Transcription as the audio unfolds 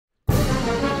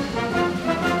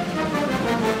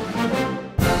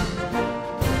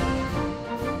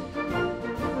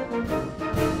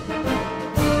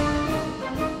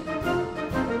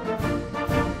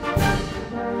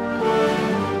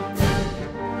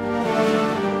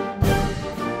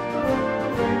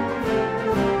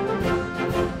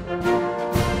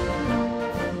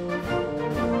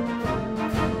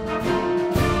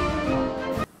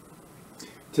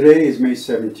Today is May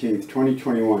 17th,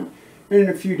 2021, and in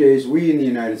a few days we in the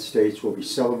United States will be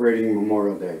celebrating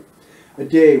Memorial Day, a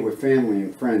day where family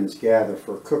and friends gather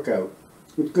for a cookout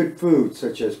with good food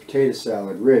such as potato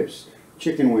salad, ribs,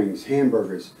 chicken wings,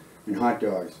 hamburgers, and hot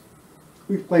dogs.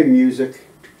 We play music,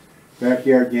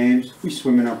 backyard games, we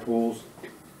swim in our pools.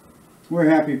 We're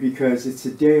happy because it's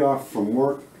a day off from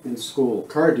work and school.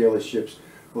 Car dealerships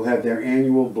will have their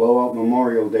annual Blowout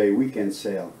Memorial Day weekend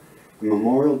sale.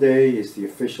 Memorial Day is the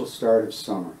official start of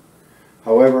summer.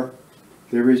 However,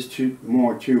 there is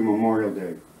more to Memorial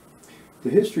Day. The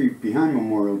history behind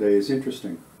Memorial Day is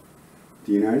interesting.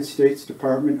 The United States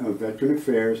Department of Veteran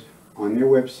Affairs on their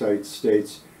website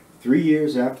states 3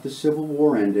 years after the Civil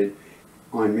War ended,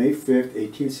 on May 5th,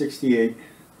 1868,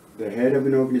 the head of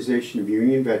an organization of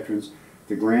Union veterans,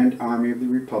 the Grand Army of the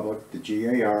Republic, the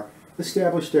GAR,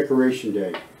 established Decoration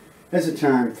Day as a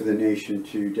time for the nation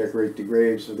to decorate the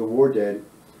graves of the war dead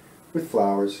with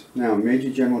flowers. Now, Major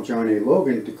General John A.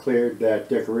 Logan declared that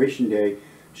Decoration Day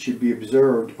should be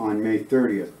observed on May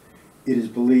 30th. It is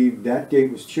believed that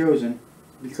date was chosen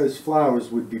because flowers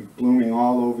would be blooming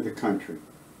all over the country.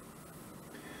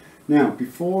 Now,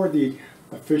 before the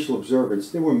official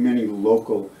observance, there were many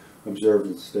local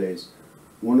observance days.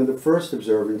 One of the first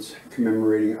observances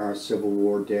commemorating our Civil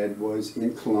War dead was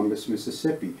in Columbus,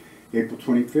 Mississippi, April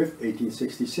 25th,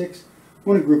 1866,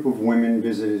 when a group of women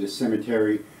visited a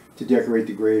cemetery to decorate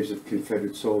the graves of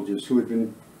Confederate soldiers who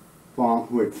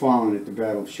had fallen at the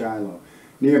Battle of Shiloh.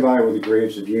 Nearby were the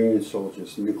graves of Union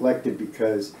soldiers, neglected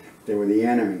because they were the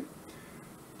enemy.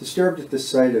 Disturbed at the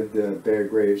sight of the bare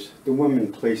graves, the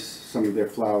women placed some of their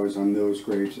flowers on those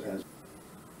graves as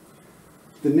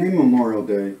the name Memorial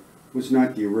Day was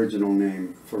not the original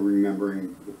name for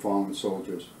remembering the fallen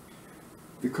soldiers.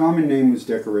 The common name was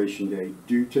Decoration Day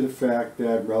due to the fact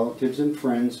that relatives and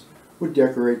friends would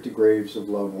decorate the graves of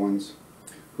loved ones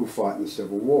who fought in the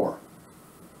Civil War.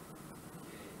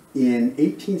 In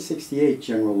 1868,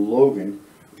 General Logan,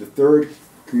 the third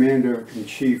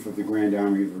Commander-in-Chief of the Grand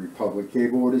Army of the Republic,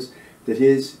 gave orders that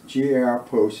his GAR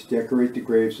posts decorate the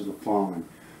graves of the fallen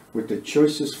with the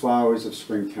choicest flowers of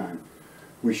springtime.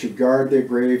 We should guard their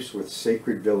graves with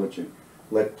sacred diligence.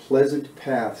 Let pleasant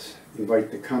paths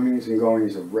invite the comings and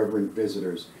goings of reverent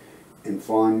visitors and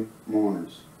fond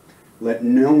mourners. Let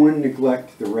no one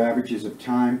neglect the ravages of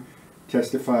time,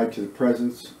 testify to the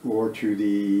presence or to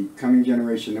the coming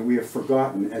generation that we have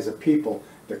forgotten as a people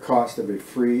the cost of a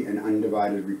free and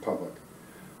undivided republic.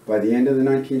 By the end of the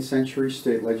 19th century,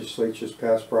 state legislatures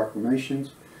passed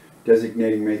proclamations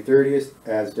designating May 30th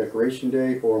as Decoration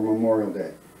Day or Memorial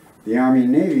Day. The Army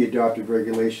and Navy adopted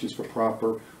regulations for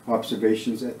proper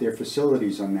observations at their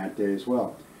facilities on that day as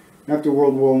well. After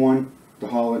World War I, the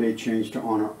holiday changed to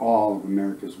honor all of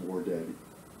America's war dead.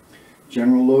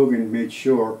 General Logan made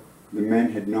sure the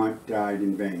men had not died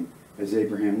in vain. As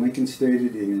Abraham Lincoln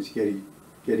stated in his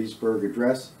Gettysburg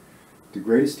Address, the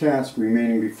greatest task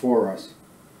remaining before us,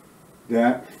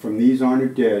 that from these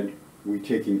honored dead we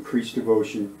take increased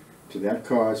devotion to that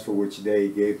cause for which they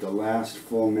gave the last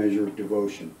full measure of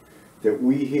devotion, that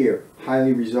we here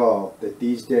highly resolve that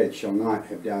these dead shall not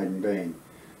have died in vain,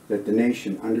 that the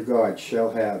nation under God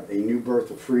shall have a new birth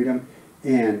of freedom,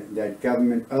 and that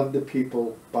government of the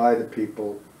people, by the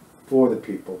people, for the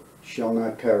people, shall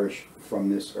not perish from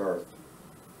this earth.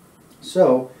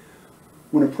 So,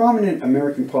 when a prominent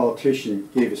American politician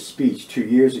gave a speech 2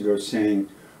 years ago saying,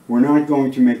 "We're not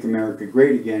going to make America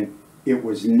great again, it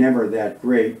was never that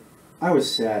great," I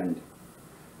was saddened.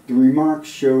 The remarks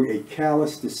showed a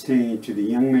callous disdain to the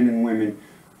young men and women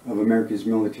of America's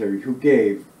military who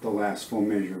gave the last full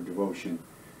measure of devotion,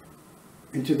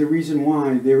 and to the reason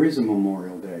why there is a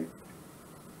Memorial Day.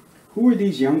 Who are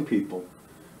these young people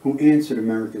who answered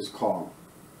America's call?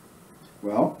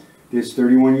 Well, there's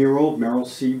 31-year-old Merrill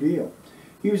C. Beale.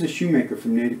 He was a shoemaker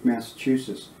from Natick,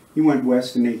 Massachusetts. He went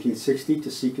west in 1860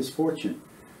 to seek his fortune,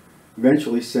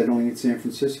 eventually settling in San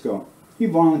Francisco. He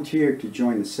volunteered to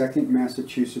join the 2nd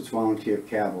Massachusetts Volunteer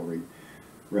Cavalry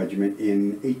Regiment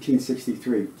in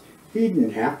 1863. He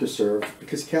didn't have to serve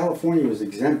because California was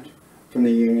exempt from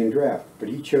the Union draft, but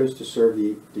he chose to serve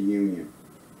the Union.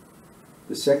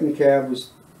 The 2nd Cav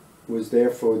was there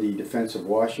for the defense of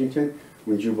Washington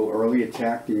when Jubal Early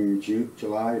attacked in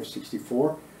July of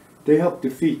 '64. They helped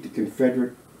defeat the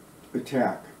Confederate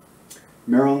attack.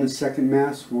 Merrill and the 2nd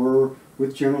Mass were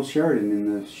with General Sheridan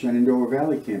in the Shenandoah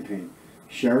Valley campaign.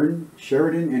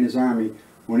 Sheridan and his army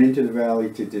went into the valley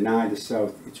to deny the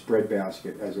South its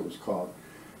breadbasket, as it was called.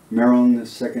 Merrill and the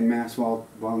 2nd Mass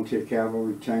Volunteer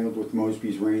Cavalry tangled with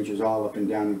Mosby's Rangers all up and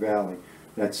down the valley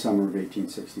that summer of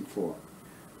 1864.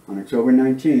 On October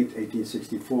 19,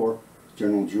 1864,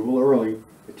 General Jubal Early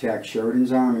attacked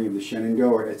Sheridan's army of the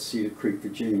Shenandoah at Cedar Creek,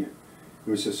 Virginia. It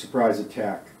was a surprise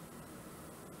attack.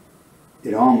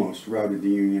 It almost routed the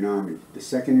Union Army. The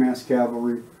 2nd Mass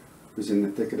Cavalry was in the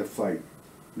thick of the fight.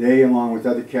 They, along with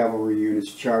other cavalry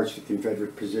units, charged the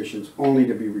Confederate positions only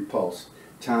to be repulsed,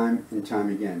 time and time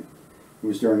again. It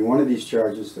was during one of these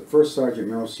charges that First Sergeant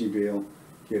Merrill C. Beale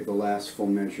gave the last full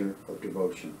measure of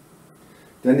devotion.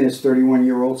 Then there's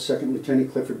 31-year-old 2nd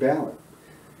Lieutenant Clifford Ballard.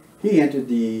 He entered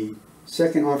the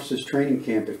 2nd Officers Training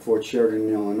Camp at Fort Sheridan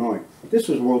in Illinois. This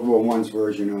was World War I's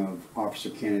version of Officer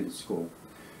Candidate School.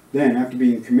 Then, after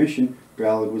being commissioned,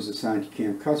 Ballard was assigned to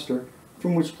Camp Custer,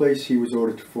 from which place he was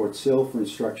ordered to Fort Sill for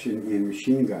instruction in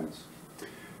machine guns.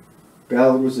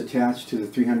 Ballard was attached to the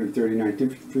 339th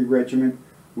Infantry Regiment,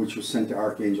 which was sent to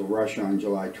Archangel, Russia on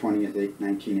July 20th,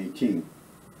 1918.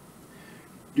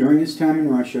 During his time in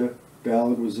Russia,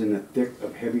 Ballard was in the thick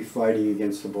of heavy fighting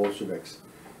against the Bolsheviks.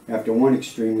 After one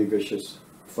extremely vicious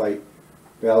fight,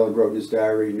 Ballard wrote in his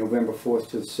diary, November 4th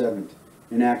to the 7th,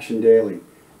 in action daily,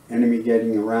 enemy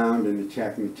getting around and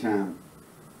attacking the town.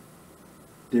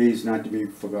 Days not to be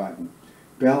forgotten.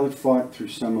 Ballard fought through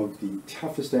some of the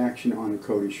toughest action on the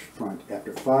Kodesh front.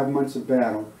 After 5 months of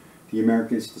battle, the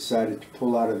Americans decided to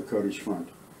pull out of the Kodesh front.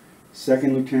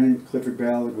 2nd Lieutenant Clifford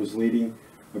Ballard was leading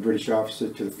a British officer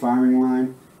to the firing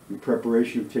line in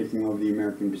preparation of taking over the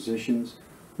American positions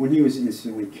when he was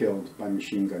instantly killed by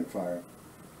machine gun fire.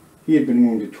 He had been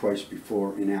wounded twice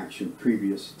before in action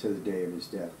previous to the day of his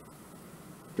death.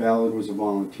 Ballard was a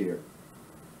volunteer.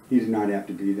 He did not have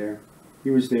to be there. He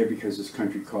was there because his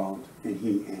country called, and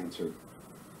he answered.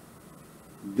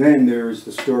 Then there is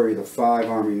the story of the 5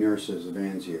 Army nurses of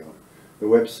Anzio. The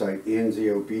website,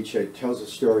 Anzio Beachhead, tells the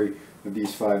story of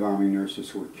these 5 Army nurses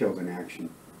who were killed in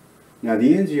action. Now,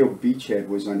 the Anzio Beachhead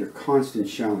was under constant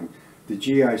shelling. The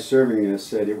GI serving there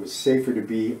said it was safer to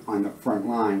be on the front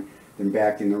line than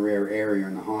back in the rear area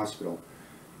in the hospital.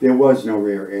 There was no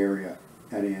rear area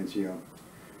at Anzio.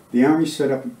 The Army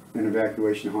set up an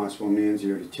evacuation hospital in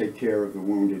Anzio to take care of the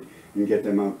wounded and get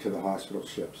them out to the hospital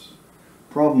ships.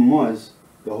 Problem was,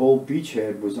 the whole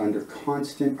beachhead was under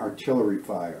constant artillery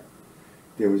fire.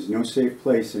 There was no safe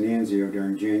place in Anzio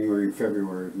during January and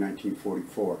February of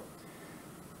 1944.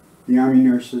 The Army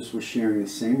nurses were sharing the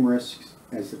same risks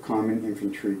as the common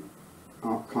infantrymen,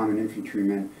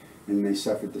 and they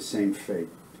suffered the same fate.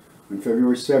 On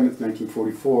February 7th,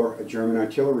 1944, a German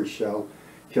artillery shell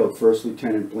killed First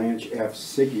Lieutenant Blanche F.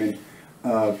 Sigmund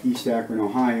of East Akron,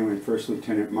 Ohio, and First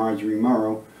Lieutenant Marjorie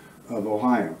Morrow of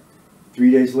Ohio.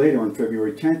 3 days later, on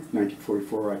February 10th,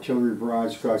 1944, artillery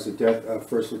barrage caused the death of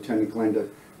First Lieutenant Glenda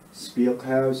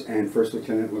Spielhaus and First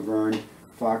Lieutenant Laverne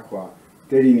Farquhar.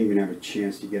 They didn't even have a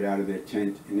chance to get out of their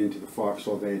tent and into the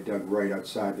foxhole they had dug right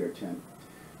outside their tent.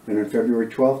 Then on February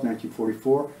 12th,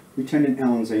 1944, Lieutenant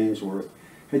Ellen Ainsworth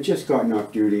had just gotten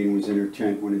off duty and was in her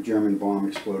tent when a German bomb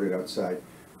exploded outside,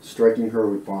 striking her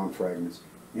with bomb fragments.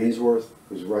 Ainsworth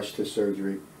was rushed to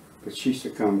surgery, but she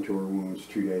succumbed to her wounds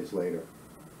 2 days later.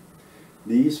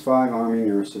 These 5 Army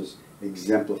nurses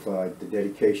exemplified the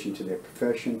dedication to their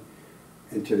profession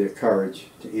and to their courage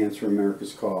to answer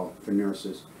America's call for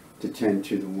nurses to tend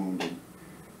to the wounded.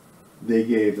 They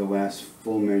gave the last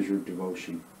full measure of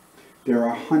devotion. There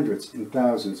are hundreds and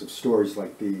thousands of stories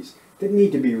like these that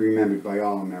need to be remembered by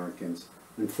all Americans.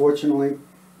 Unfortunately,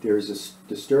 there is a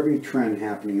disturbing trend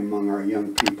happening among our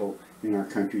young people in our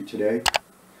country today.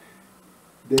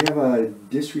 They have a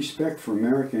disrespect for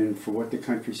America and for what the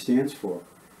country stands for.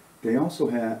 They also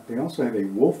have a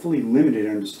woefully limited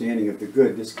understanding of the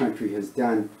good this country has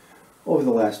done over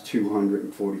the last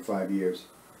 245 years.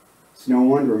 It's no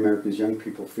wonder America's young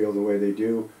people feel the way they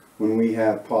do when we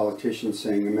have politicians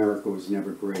saying America was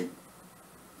never great.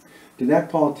 To that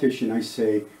politician I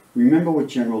say, remember what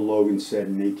General Logan said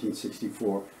in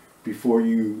 1864 before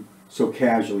you so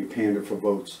casually pander for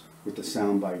votes with the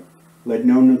soundbite. Let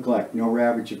no neglect, no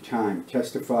ravage of time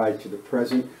testify to the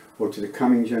present or to the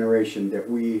coming generation that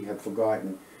we have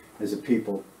forgotten as a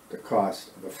people the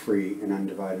cost of a free and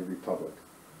undivided republic.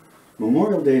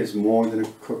 Memorial Day is more than a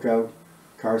cookout,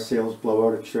 car sales,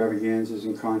 blowout extravaganzas,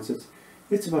 and concerts.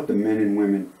 It's about the men and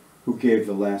women who gave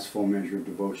the last full measure of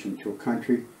devotion to a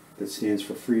country that stands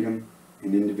for freedom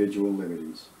and individual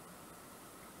liberties.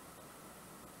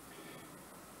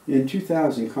 In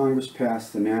 2000, Congress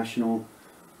passed the National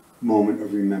Moment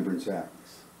of Remembrance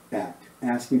Act,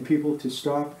 asking people to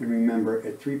stop and remember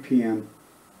at 3 p.m.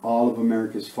 all of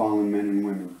America's fallen men and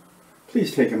women.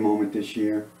 Please take a moment this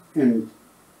year and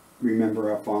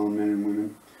remember our fallen men and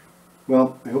women.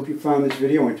 Well, I hope you found this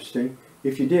video interesting.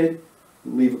 If you did,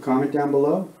 leave a comment down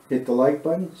below, hit the like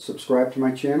button, subscribe to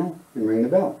my channel, and ring the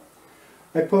bell.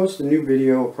 I post a new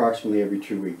video approximately every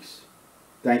 2 weeks.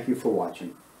 Thank you for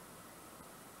watching.